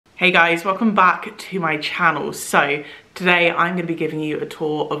Hey guys, welcome back to my channel. So today I'm going to be giving you a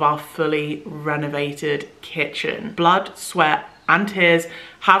tour of our fully renovated kitchen. Blood, sweat and tears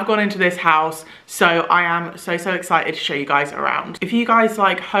have gone into this house, so I am so excited to show you guys around. If you guys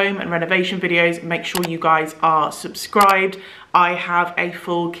like home and renovation videos, make sure you guys are subscribed. I have a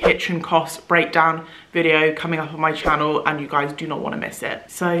full kitchen cost breakdown video coming up on my channel and you guys do not want to miss it.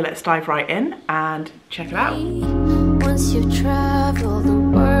 So let's dive right in and check it out. Once you've traveled the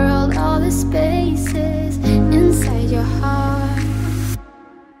world, all the spaces inside your heart,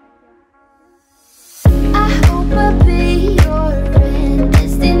 I hope I'll be your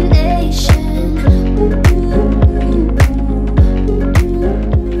destination.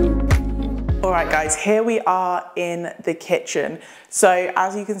 Alright guys, here we are in the kitchen. So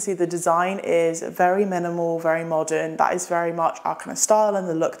as you can see, the design is very minimal, very modern. That is very much our kind of style and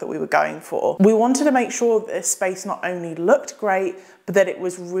the look that we were going for. We wanted to make sure that this space not only looked great, but that it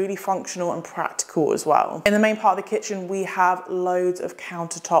was really functional and practical as well. In the main part of the kitchen, we have loads of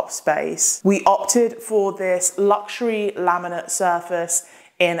countertop space. We opted for this luxury laminate surface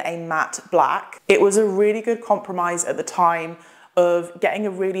in a matte black. It was a really good compromise at the time of getting a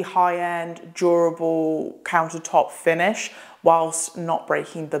really high-end, durable countertop finish whilst not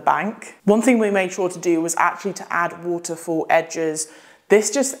breaking the bank. One thing we made sure to do was actually to add waterfall edges. This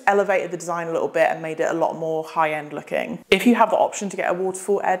just elevated the design a little bit and made it a lot more high-end looking. If you have the option to get a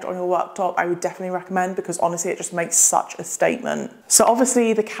waterfall edge on your worktop, I would definitely recommend, because honestly, it just makes such a statement. So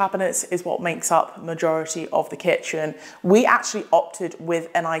obviously the cabinets is what makes up majority of the kitchen. We actually opted with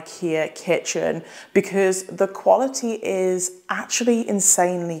an IKEA kitchen because the quality is actually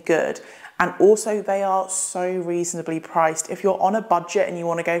insanely good. And also they are so reasonably priced. If you're on a budget and you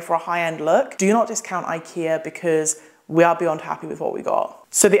want to go for a high-end look, do not discount IKEA because we are beyond happy with what we got.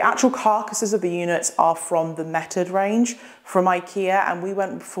 So the actual carcasses of the units are from the 𝘁𝑒ted range from IKEA, and we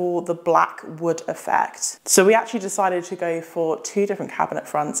went for the black wood effect. So we actually decided to go for two different cabinet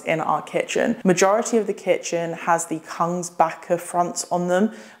fronts in our kitchen. Majority of the kitchen has the 𝐀𝐻𝐭 fronts on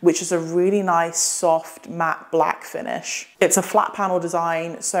them, which is a really nice soft matte black finish. It's a flat panel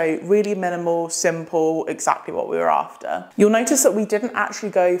design, so really minimal, simple, exactly what we were after. You'll notice that we didn't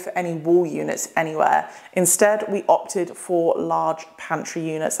actually go for any wall units anywhere. Instead, we opted for large pantry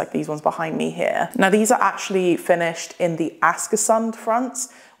units like these ones behind me here. Now these are actually finished in the 𝐴𝑠𝑘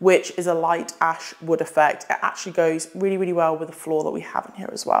fronts, which is a light ash wood effect. It actually goes really well with the floor that we have in here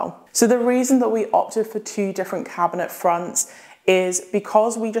as well. So the reason that we opted for two different cabinet fronts is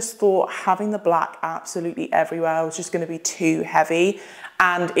because we just thought having the black absolutely everywhere was just going to be too heavy,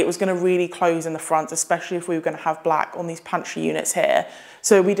 and it was going to really close in the front, especially if we were going to have black on these pantry units here.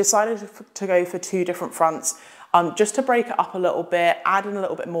 So we decided to go for two different fronts, just to break it up a little bit, add in a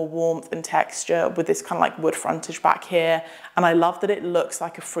little bit more warmth and texture with this kind of like wood frontage back here. And I love that it looks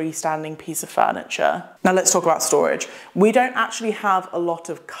like a freestanding piece of furniture. Now let's talk about storage. We don't actually have a lot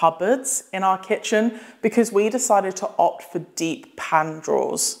of cupboards in our kitchen because we decided to opt for deep pan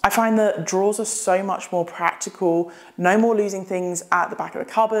drawers. I find that drawers are so much more practical, no more losing things at the back of the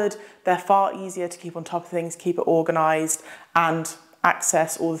cupboard. They're far easier to keep on top of things, keep it organized, and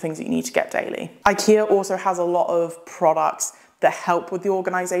access all the things that you need to get daily. IKEA also has a lot of products that help with the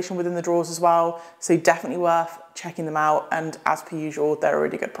organization within the drawers as well, so definitely worth checking them out, and as per usual, they're a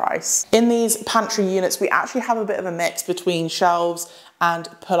really good price. In these pantry units, we actually have a bit of a mix between shelves and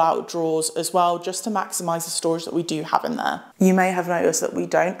pull-out drawers as well, just to maximize the storage that we do have in there. You may have noticed that we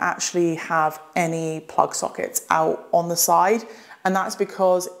don't actually have any plug sockets out on the side, and that's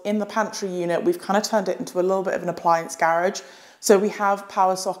because in the pantry unit, we've kind of turned it into a little bit of an appliance garage. So we have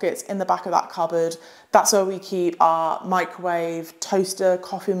power sockets in the back of that cupboard. That's where we keep our microwave, toaster,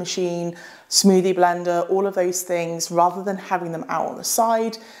 coffee machine, smoothie blender, all of those things. Rather than having them out on the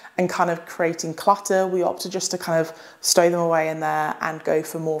side and kind of creating clutter, we opted just to kind of stow them away in there and go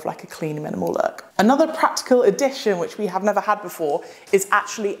for more of like a clean, minimal look. Another practical addition, which we have never had before, is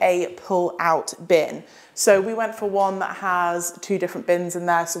actually a pull-out bin. So we went for one that has two different bins in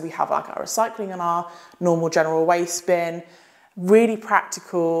there. So we have like our recycling and our normal general waste bin. Really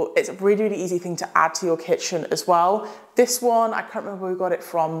practical. It's a really easy thing to add to your kitchen as well. This one, I can't remember where we got it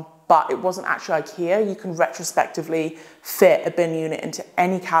from, but it wasn't actually IKEA. You can retrospectively fit a bin unit into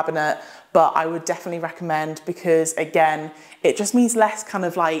any cabinet, but I would definitely recommend, because again, it just means less kind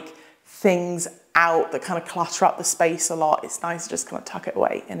of like things out that kind of clutter up the space a lot, it's nice to just kind of tuck it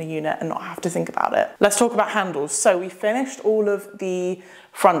away in a unit and not have to think about it. Let's talk about handles. So we finished all of the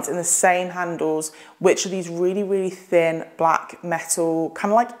fronts in the same handles, which are these really, really thin black metal,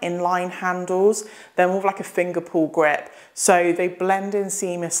 kind of like inline handles. They're more of like a finger pull grip. So they blend in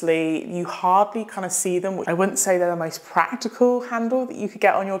seamlessly. You hardly kind of see them. I wouldn't say they're the most practical handle that you could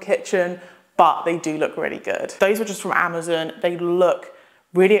get on your kitchen, but they do look really good. Those were just from Amazon. They look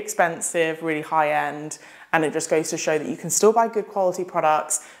really expensive, really high end, and it just goes to show that you can still buy good quality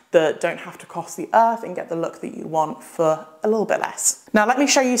products that don't have to cost the earth and get the look that you want for a little bit less. Now let me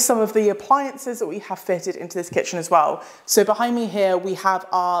show you some of the appliances that we have fitted into this kitchen as well. So behind me here we have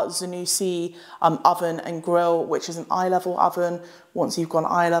our Zanussi oven and grill, which is an eye level oven. Once you've gone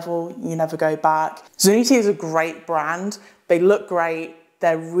eye level, you never go back. Zanussi is a great brand. They look great.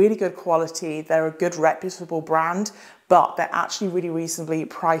 They're really good quality. They're a good reputable brand, but they're actually really reasonably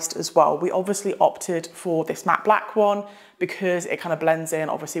priced as well. We obviously opted for this matte black one because it kind of blends in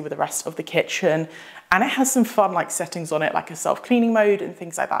obviously with the rest of the kitchen, and it has some fun like settings on it, like a self-cleaning mode and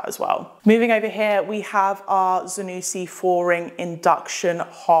things like that as well. Moving over here, we have our Zanussi 4-ring induction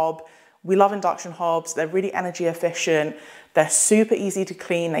hob. We love induction hobs. They're really energy efficient. They're super easy to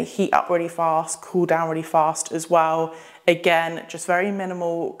clean. They heat up really fast, cool down really fast as well. Again, just very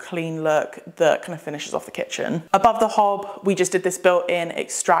minimal, clean look that kind of finishes off the kitchen. Above the hob, we just did this built-in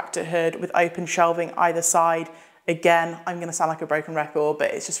extractor hood with open shelving either side. Again, I'm gonna sound like a broken record,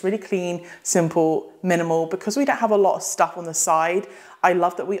 but it's just really clean, simple, minimal. Because we don't have a lot of stuff on the side, I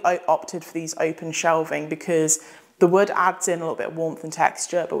love that we opted for these open shelving because the wood adds in a little bit of warmth and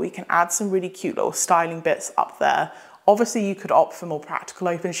texture, but we can add some really cute little styling bits up there. Obviously you could opt for more practical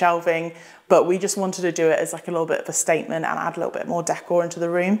open shelving, but we just wanted to do it as like a little bit of a statement and add a little bit more decor into the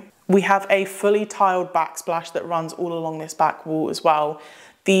room. We have a fully tiled backsplash that runs all along this back wall as well.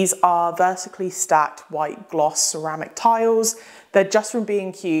 These are vertically stacked white gloss ceramic tiles. They're just from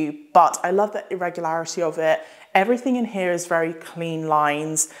B&Q, but I love the irregularity of it. Everything in here is very clean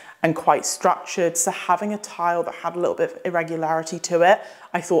lines and quite structured, so having a tile that had a little bit of irregularity to it,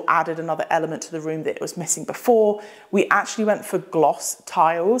 I thought added another element to the room that it was missing before. We actually went for gloss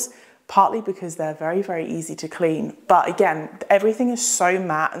tiles, partly because they're very, very easy to clean. But again, everything is so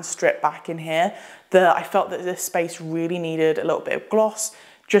matte and stripped back in here that I felt that this space really needed a little bit of gloss,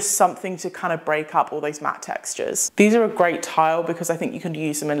 just something to kind of break up all those matte textures. These are a great tile because I think you can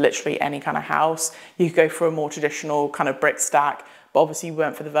use them in literally any kind of house. You could go for a more traditional kind of brick stack, but obviously we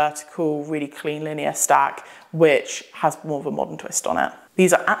went for the vertical, really clean linear stack, which has more of a modern twist on it.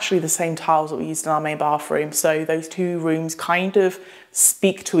 These are actually the same tiles that we used in our main bathroom, so those two rooms kind of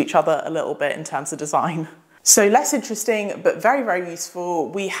speak to each other a little bit in terms of design. So less interesting, but very, very useful.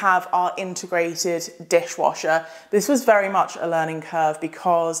 We have our integrated dishwasher. This was very much a learning curve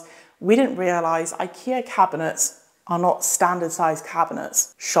because we didn't realize IKEA cabinets are not standard size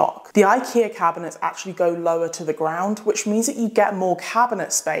cabinets. Shock. The IKEA cabinets actually go lower to the ground, which means that you get more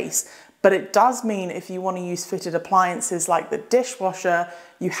cabinet space. But it does mean if you want to use fitted appliances like the dishwasher,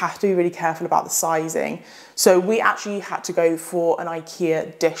 you have to be really careful about the sizing. So we actually had to go for an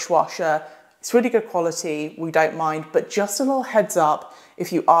IKEA dishwasher. It's really good quality, we don't mind, but just a little heads up,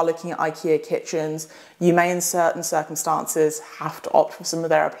 if you are looking at IKEA kitchens, you may in certain circumstances have to opt for some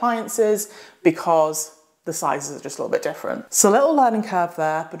of their appliances because the sizes are just a little bit different. So a little learning curve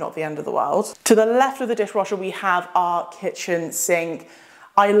there, but not the end of the world. To the left of the dishwasher, we have our kitchen sink.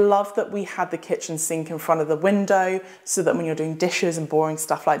 I love that we had the kitchen sink in front of the window so that when you're doing dishes and boring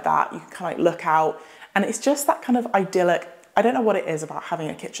stuff like that, you can kind of like look out, and it's just that kind of idyllic, I don't know what it is about having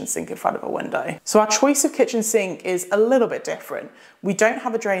a kitchen sink in front of a window. So our choice of kitchen sink is a little bit different. We don't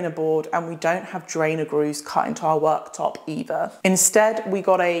have a drainer board and we don't have drainer grooves cut into our worktop either. Instead, we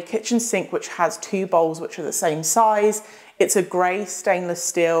got a kitchen sink which has two bowls which are the same size. It's a grey stainless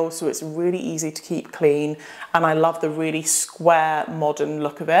steel, so it's really easy to keep clean. And I love the really square, modern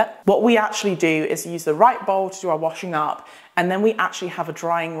look of it. What we actually do is use the right bowl to do our washing up, and then we actually have a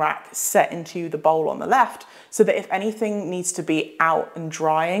drying rack set into the bowl on the left, so that if anything needs to be out and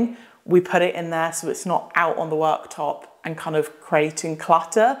drying, we put it in there so it's not out on the worktop and kind of creating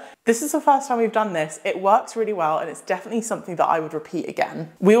clutter. This is the first time we've done this. It works really well, and it's definitely something that I would repeat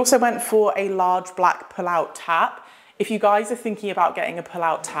again. We also went for a large black pull-out tap. If you guys are thinking about getting a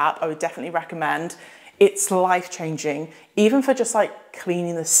pull-out tap, I would definitely recommend. It's life-changing. Even for just like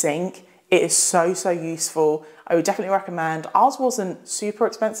cleaning the sink, it is so, so useful. I would definitely recommend. Ours wasn't super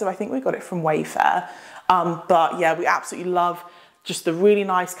expensive. I think we got it from Wayfair. But yeah, we absolutely love just the really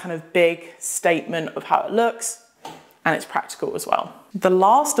nice kind of big statement of how it looks, and it's practical as well. The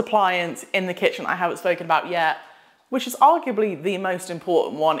last appliance in the kitchen I haven't spoken about yet, which is arguably the most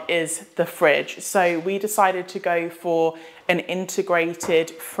important one, is the fridge. So we decided to go for an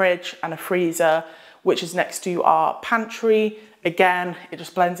integrated fridge and a freezer, which is next to our pantry. Again, it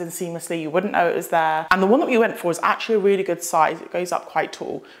just blends in seamlessly, you wouldn't know it was there. And the one that we went for is actually a really good size. It goes up quite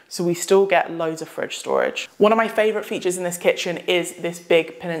tall, so we still get loads of fridge storage. One of my favorite features in this kitchen is this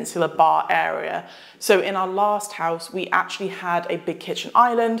big peninsula bar area. So in our last house, we actually had a big kitchen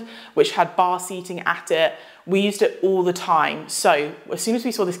island, which had bar seating at it. We used it all the time. So as soon as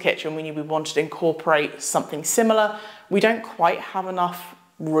we saw this kitchen, we knew we wanted to incorporate something similar. We don't quite have enough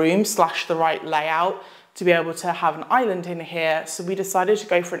room / the right layout to be able to have an island in here. So we decided to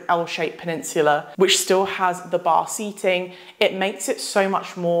go for an L-shaped peninsula, which still has the bar seating. It makes it so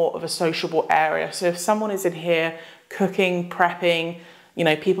much more of a sociable area. So if someone is in here cooking, prepping, you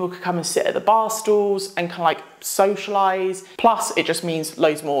know, people could come and sit at the bar stools and kind of like socialize. Plus, it just means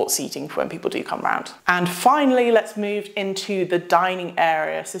loads more seating for when people do come around. And finally, let's move into the dining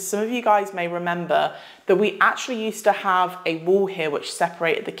area. So some of you guys may remember that we actually used to have a wall here which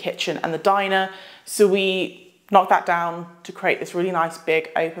separated the kitchen and the diner. So we knocked that down to create this really nice big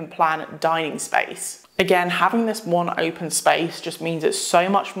open plan dining space. Again, having this one open space just means it's so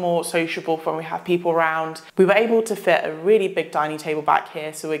much more sociable for when we have people around. We were able to fit a really big dining table back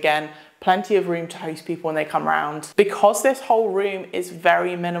here. So again, plenty of room to host people when they come around. Because this whole room is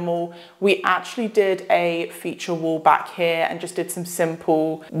very minimal, we actually did a feature wall back here and just did some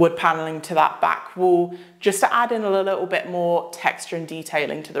simple wood paneling to that back wall, just to add in a little bit more texture and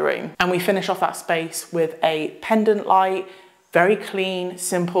detailing to the room. And we finish off that space with a pendant light. Very clean,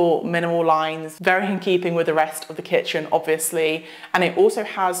 simple, minimal lines, very in keeping with the rest of the kitchen, obviously. And it also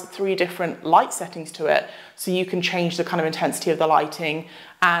has 3 different light settings to it. So you can change the kind of intensity of the lighting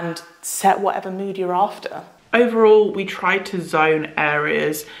and set whatever mood you're after. Overall, we tried to zone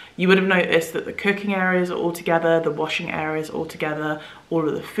areas. You would have noticed that the cooking areas are all together, the washing areas are all together, all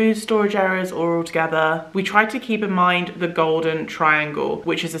of the food storage areas are all together. We tried to keep in mind the golden triangle,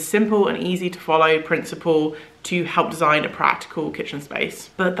 which is a simple and easy to follow principle to help design a practical kitchen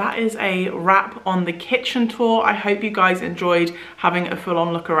space. But that is a wrap on the kitchen tour. I hope you guys enjoyed having a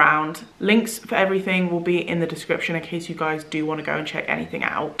full-on look around. Links for everything will be in the description in case you guys do want to go and check anything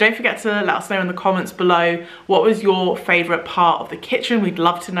out. Don't forget to let us know in the comments below what was your favorite part of the kitchen. We'd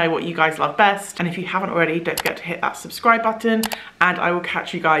love to know what you guys love best. And if you haven't already, don't forget to hit that subscribe button, and I will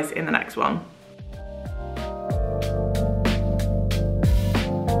catch you guys in the next one.